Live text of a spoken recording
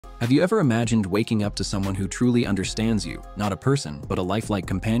Have you ever imagined waking up to someone who truly understands you, not a person, but a lifelike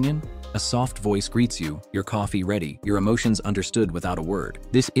companion? A soft voice greets you, your coffee ready, your emotions understood without a word.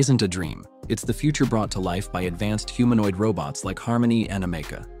 This isn't a dream. It's the future brought to life by advanced humanoid robots like Harmony and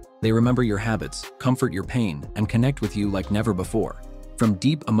Acha. They remember your habits, comfort your pain, and connect with you like never before. From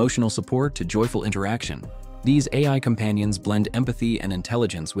deep emotional support to joyful interaction, these AI companions blend empathy and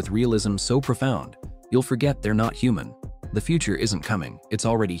intelligence with realism so profound, you'll forget they're not human. The future isn't coming, it's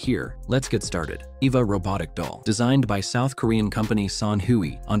already here. Let's get started. EVA Robotic Doll, designed by South Korean company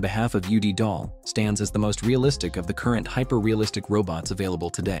Sonhui on behalf of UD Doll, stands as the most realistic of the current hyper-realistic robots available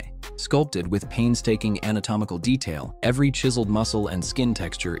today. Sculpted with painstaking anatomical detail, every chiseled muscle and skin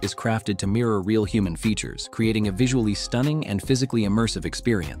texture is crafted to mirror real human features, creating a visually stunning and physically immersive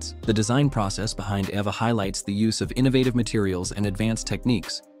experience. The design process behind EVA highlights the use of innovative materials and advanced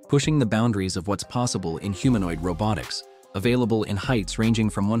techniques, pushing the boundaries of what's possible in humanoid robotics. Available in heights ranging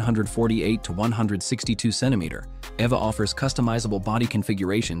from 148 to 162 centimeter, EVA offers customizable body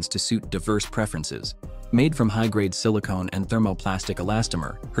configurations to suit diverse preferences. Made from high-grade silicone and thermoplastic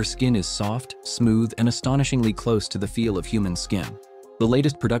elastomer, her skin is soft, smooth, and astonishingly close to the feel of human skin. The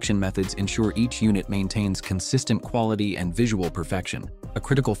latest production methods ensure each unit maintains consistent quality and visual perfection, a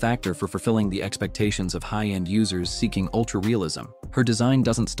critical factor for fulfilling the expectations of high-end users seeking ultra-realism. Her design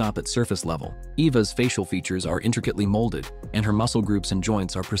doesn't stop at surface level. EVA's facial features are intricately molded, and her muscle groups and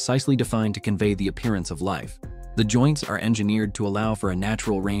joints are precisely defined to convey the appearance of life. The joints are engineered to allow for a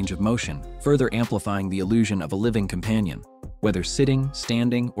natural range of motion, further amplifying the illusion of a living companion. Whether sitting,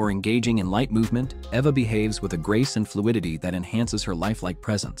 standing, or engaging in light movement, EVA behaves with a grace and fluidity that enhances her lifelike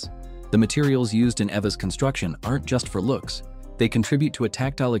presence. The materials used in EVA's construction aren't just for looks. They contribute to a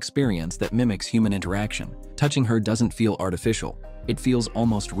tactile experience that mimics human interaction. Touching her doesn't feel artificial. It feels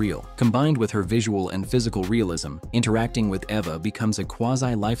almost real. Combined with her visual and physical realism, interacting with EVA becomes a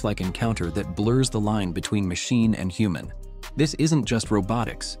quasi-lifelike encounter that blurs the line between machine and human. This isn't just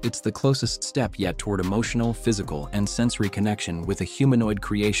robotics, it's the closest step yet toward emotional, physical, and sensory connection with a humanoid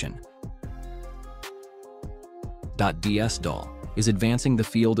creation. DS Doll is advancing the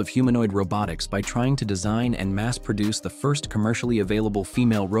field of humanoid robotics by trying to design and mass-produce the first commercially available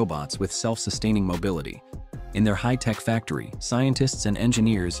female robots with self-sustaining mobility. In their high-tech factory, scientists and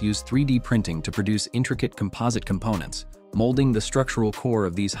engineers use 3D printing to produce intricate composite components, molding the structural core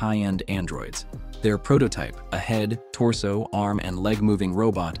of these high-end androids. Their prototype, a head, torso, arm, and leg-moving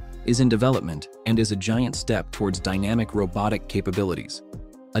robot, is in development and is a giant step towards dynamic robotic capabilities.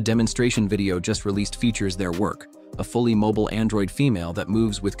 A demonstration video just released features their work, a fully mobile android female that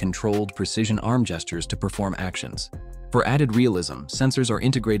moves with controlled precision arm gestures to perform actions. For added realism, sensors are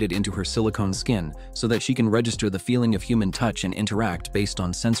integrated into her silicone skin so that she can register the feeling of human touch and interact based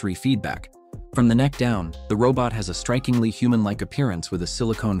on sensory feedback. From the neck down, the robot has a strikingly human-like appearance with a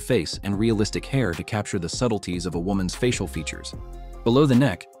silicone face and realistic hair to capture the subtleties of a woman's facial features. Below the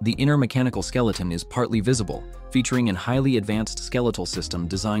neck, the inner mechanical skeleton is partly visible, featuring a highly advanced skeletal system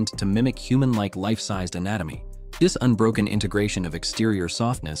designed to mimic human-like life-sized anatomy. This unbroken integration of exterior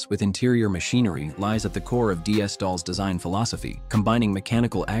softness with interior machinery lies at the core of DS Doll's design philosophy, combining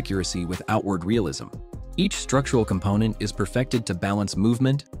mechanical accuracy with outward realism. Each structural component is perfected to balance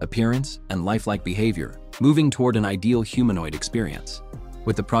movement, appearance, and lifelike behavior, moving toward an ideal humanoid experience.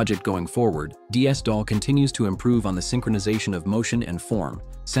 With the project going forward, DS Doll continues to improve on the synchronization of motion and form,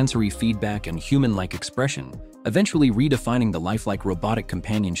 sensory feedback, and human-like expression, eventually redefining the lifelike robotic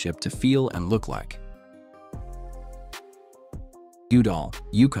companionship to feel and look like. UDoll,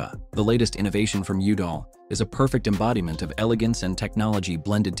 Yuka, the latest innovation from UDoll, is a perfect embodiment of elegance and technology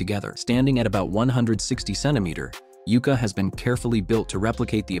blended together. Standing at about 160 centimeter, Yuka has been carefully built to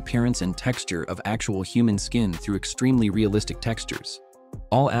replicate the appearance and texture of actual human skin through extremely realistic textures.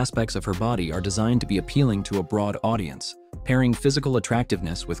 All aspects of her body are designed to be appealing to a broad audience, pairing physical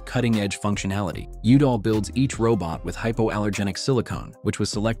attractiveness with cutting-edge functionality. UDoll builds each robot with hypoallergenic silicone, which was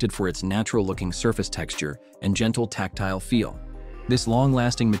selected for its natural-looking surface texture and gentle tactile feel. This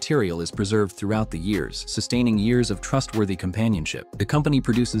long-lasting material is preserved throughout the years, sustaining years of trustworthy companionship. The company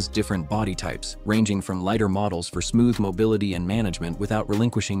produces different body types, ranging from lighter models for smooth mobility and management without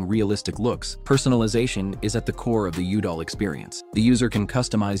relinquishing realistic looks. Personalization is at the core of the UDoll experience. The user can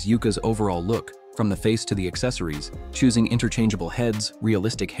customize Yuka's overall look, from the face to the accessories, choosing interchangeable heads,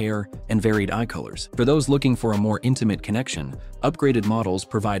 realistic hair, and varied eye colors. For those looking for a more intimate connection, upgraded models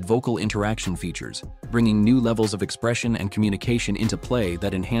provide vocal interaction features, bringing new levels of expression and communication into play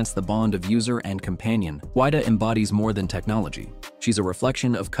that enhance the bond of user and companion. WIDA embodies more than technology. She's a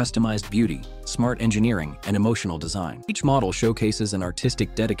reflection of customized beauty, smart engineering, and emotional design. Each model showcases an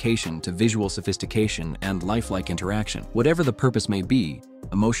artistic dedication to visual sophistication and lifelike interaction. Whatever the purpose may be,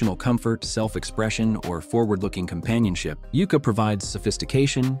 emotional comfort, self-expression, or forward-looking companionship, Yuka provides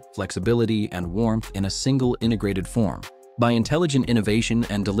sophistication, flexibility, and warmth in a single integrated form. By intelligent innovation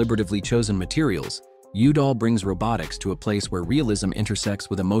and deliberatively chosen materials, Yudoll brings robotics to a place where realism intersects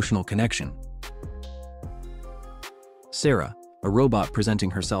with emotional connection. Sarah, a robot presenting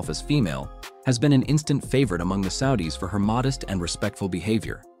herself as female, has been an instant favorite among the Saudis for her modest and respectful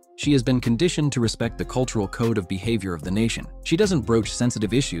behavior. She has been conditioned to respect the cultural code of behavior of the nation. She doesn't broach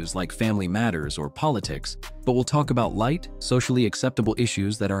sensitive issues like family matters or politics, but will talk about light, socially acceptable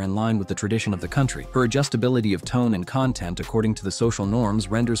issues that are in line with the tradition of the country. Her adjustability of tone and content according to the social norms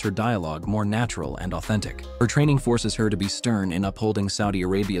renders her dialogue more natural and authentic. Her training forces her to be stern in upholding Saudi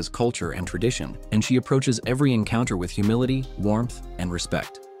Arabia's culture and tradition, and she approaches every encounter with humility, warmth, and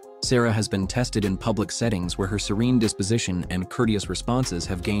respect. Sarah has been tested in public settings where her serene disposition and courteous responses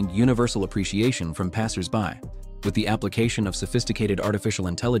have gained universal appreciation from passers-by. With the application of sophisticated artificial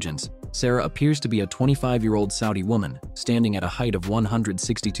intelligence, Sarah appears to be a 25-year-old Saudi woman, standing at a height of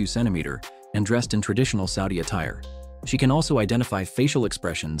 162 centimeters and dressed in traditional Saudi attire. She can also identify facial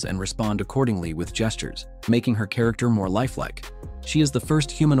expressions and respond accordingly with gestures, making her character more lifelike. She is the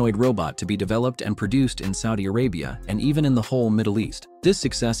first humanoid robot to be developed and produced in Saudi Arabia and even in the whole Middle East. This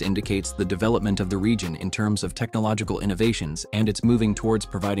success indicates the development of the region in terms of technological innovations, and it's moving towards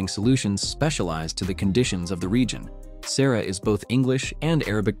providing solutions specialized to the conditions of the region. Sarah is both English and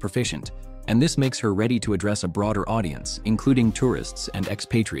Arabic proficient, and this makes her ready to address a broader audience, including tourists and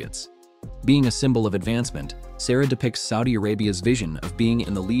expatriates. Being a symbol of advancement, Sarah depicts Saudi Arabia's vision of being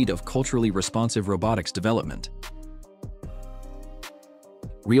in the lead of culturally responsive robotics development.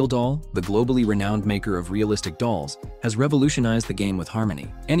 RealDoll, the globally renowned maker of realistic dolls, has revolutionized the game with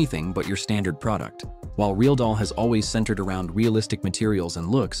Harmony, anything but your standard product. While RealDoll has always centered around realistic materials and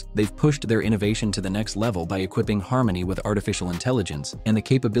looks, they've pushed their innovation to the next level by equipping Harmony with artificial intelligence and the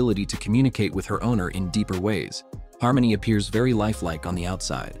capability to communicate with her owner in deeper ways. Harmony appears very lifelike on the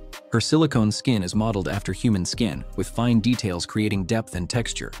outside. Her silicone skin is modeled after human skin, with fine details creating depth and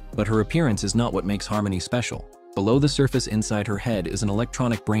texture. But her appearance is not what makes Harmony special. Below the surface inside her head is an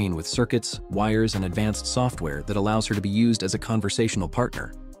electronic brain with circuits, wires, and advanced software that allows her to be used as a conversational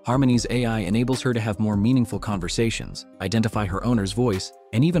partner. Harmony's AI enables her to have more meaningful conversations, identify her owner's voice,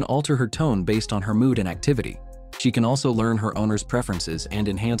 and even alter her tone based on her mood and activity. She can also learn her owner's preferences and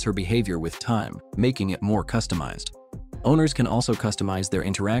enhance her behavior with time, making it more customized. Owners can also customize their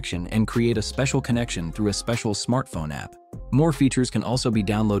interaction and create a special connection through a special smartphone app. More features can also be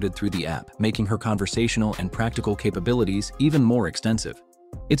downloaded through the app, making her conversational and practical capabilities even more extensive.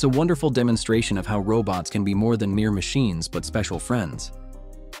 It's a wonderful demonstration of how robots can be more than mere machines but special friends.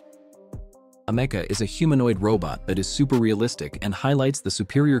 Acha is a humanoid robot that is super realistic and highlights the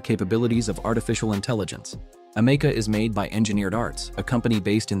superior capabilities of artificial intelligence. Acha is made by Engineered Arts, a company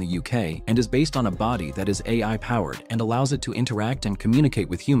based in the UK, and is based on a body that is AI-powered and allows it to interact and communicate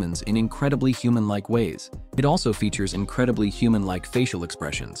with humans in incredibly human-like ways. It also features incredibly human-like facial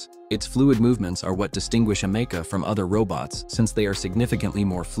expressions. Its fluid movements are what distinguish Acha from other robots, since they are significantly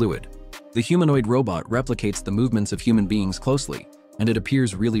more fluid. The humanoid robot replicates the movements of human beings closely, and it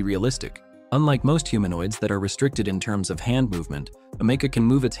appears really realistic. Unlike most humanoids that are restricted in terms of hand movement, Acha can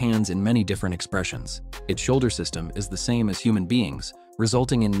move its hands in many different expressions. Its shoulder system is the same as human beings,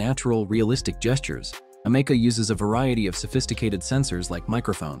 resulting in natural, realistic gestures. Acha uses a variety of sophisticated sensors like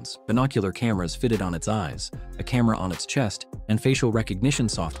microphones, binocular cameras fitted on its eyes, a camera on its chest, and facial recognition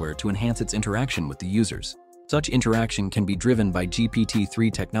software to enhance its interaction with the users. Such interaction can be driven by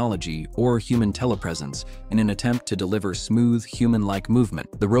GPT-3 technology or human telepresence in an attempt to deliver smooth, human-like movement.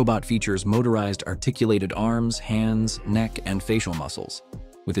 The robot features motorized articulated arms, hands, neck, and facial muscles.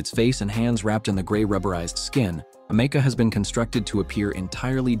 With its face and hands wrapped in the gray rubberized skin, Acha has been constructed to appear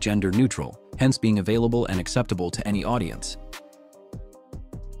entirely gender-neutral, hence being available and acceptable to any audience.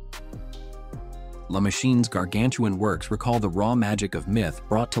 La Machine's gargantuan works recall the raw magic of myth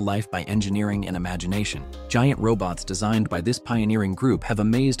brought to life by engineering and imagination. Giant robots designed by this pioneering group have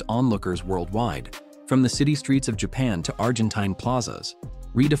amazed onlookers worldwide, from the city streets of Japan to Argentine plazas,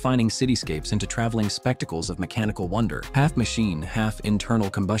 redefining cityscapes into traveling spectacles of mechanical wonder. Half machine, half internal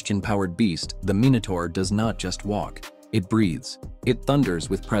combustion-powered beast, the Minotaur does not just walk. It breathes. It thunders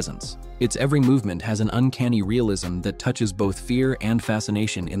with presence. Its every movement has an uncanny realism that touches both fear and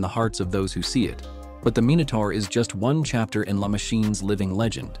fascination in the hearts of those who see it. But the Minotaur is just one chapter in La Machine's living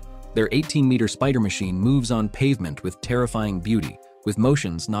legend. Their 18-meter spider machine moves on pavement with terrifying beauty, with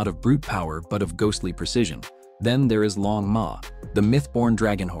motions not of brute power but of ghostly precision. Then there is Long Ma, the myth-born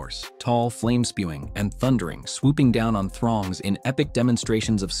dragon horse, tall, flame-spewing, and thundering, swooping down on throngs in epic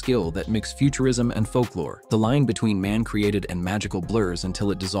demonstrations of skill that mix futurism and folklore. The line between man-created and magical blurs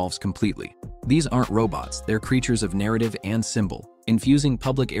until it dissolves completely. These aren't robots, they're creatures of narrative and symbol, infusing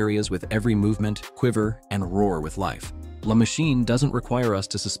public areas with every movement, quiver, and roar with life. La Machine doesn't require us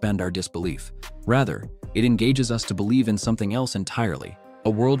to suspend our disbelief. Rather, it engages us to believe in something else entirely, a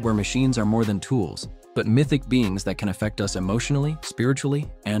world where machines are more than tools, but mythic beings that can affect us emotionally, spiritually,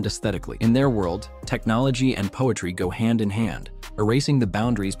 and aesthetically. In their world, technology and poetry go hand in hand, erasing the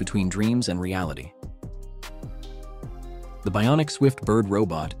boundaries between dreams and reality. The Bionic Swift bird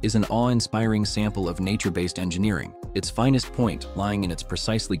robot is an awe-inspiring sample of nature-based engineering, its finest point lying in its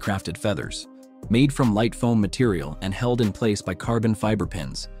precisely crafted feathers. Made from light foam material and held in place by carbon fiber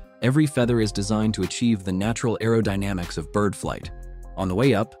pins, every feather is designed to achieve the natural aerodynamics of bird flight. On the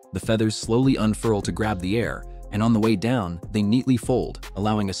way up, the feathers slowly unfurl to grab the air, and on the way down, they neatly fold,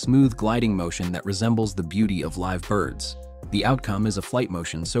 allowing a smooth gliding motion that resembles the beauty of live birds. The outcome is a flight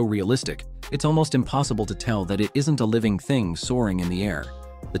motion so realistic, it's almost impossible to tell that it isn't a living thing soaring in the air.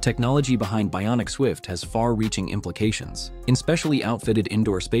 The technology behind Bionic Swift has far-reaching implications. In specially outfitted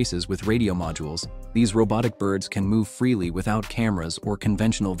indoor spaces with radio modules, these robotic birds can move freely without cameras or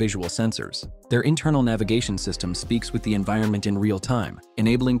conventional visual sensors. Their internal navigation system speaks with the environment in real time,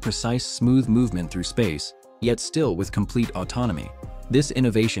 enabling precise, smooth movement through space, yet still with complete autonomy. This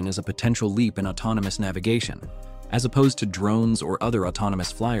innovation is a potential leap in autonomous navigation. As opposed to drones or other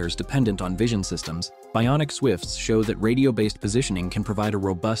autonomous flyers dependent on vision systems, Bionic Swifts show that radio-based positioning can provide a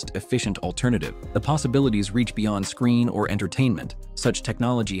robust, efficient alternative. The possibilities reach beyond screen or entertainment. Such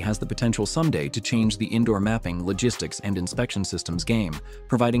technology has the potential someday to change the indoor mapping, logistics, and inspection systems game,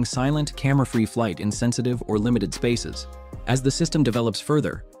 providing silent, camera-free flight in sensitive or limited spaces. As the system develops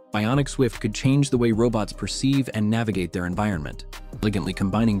further, Bionic Swift could change the way robots perceive and navigate their environment. Elegantly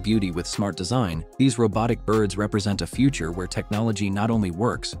combining beauty with smart design, these robotic birds represent a future where technology not only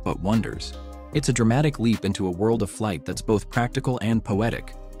works, but wonders. It's a dramatic leap into a world of flight that's both practical and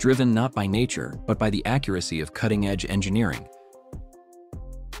poetic, driven not by nature, but by the accuracy of cutting-edge engineering.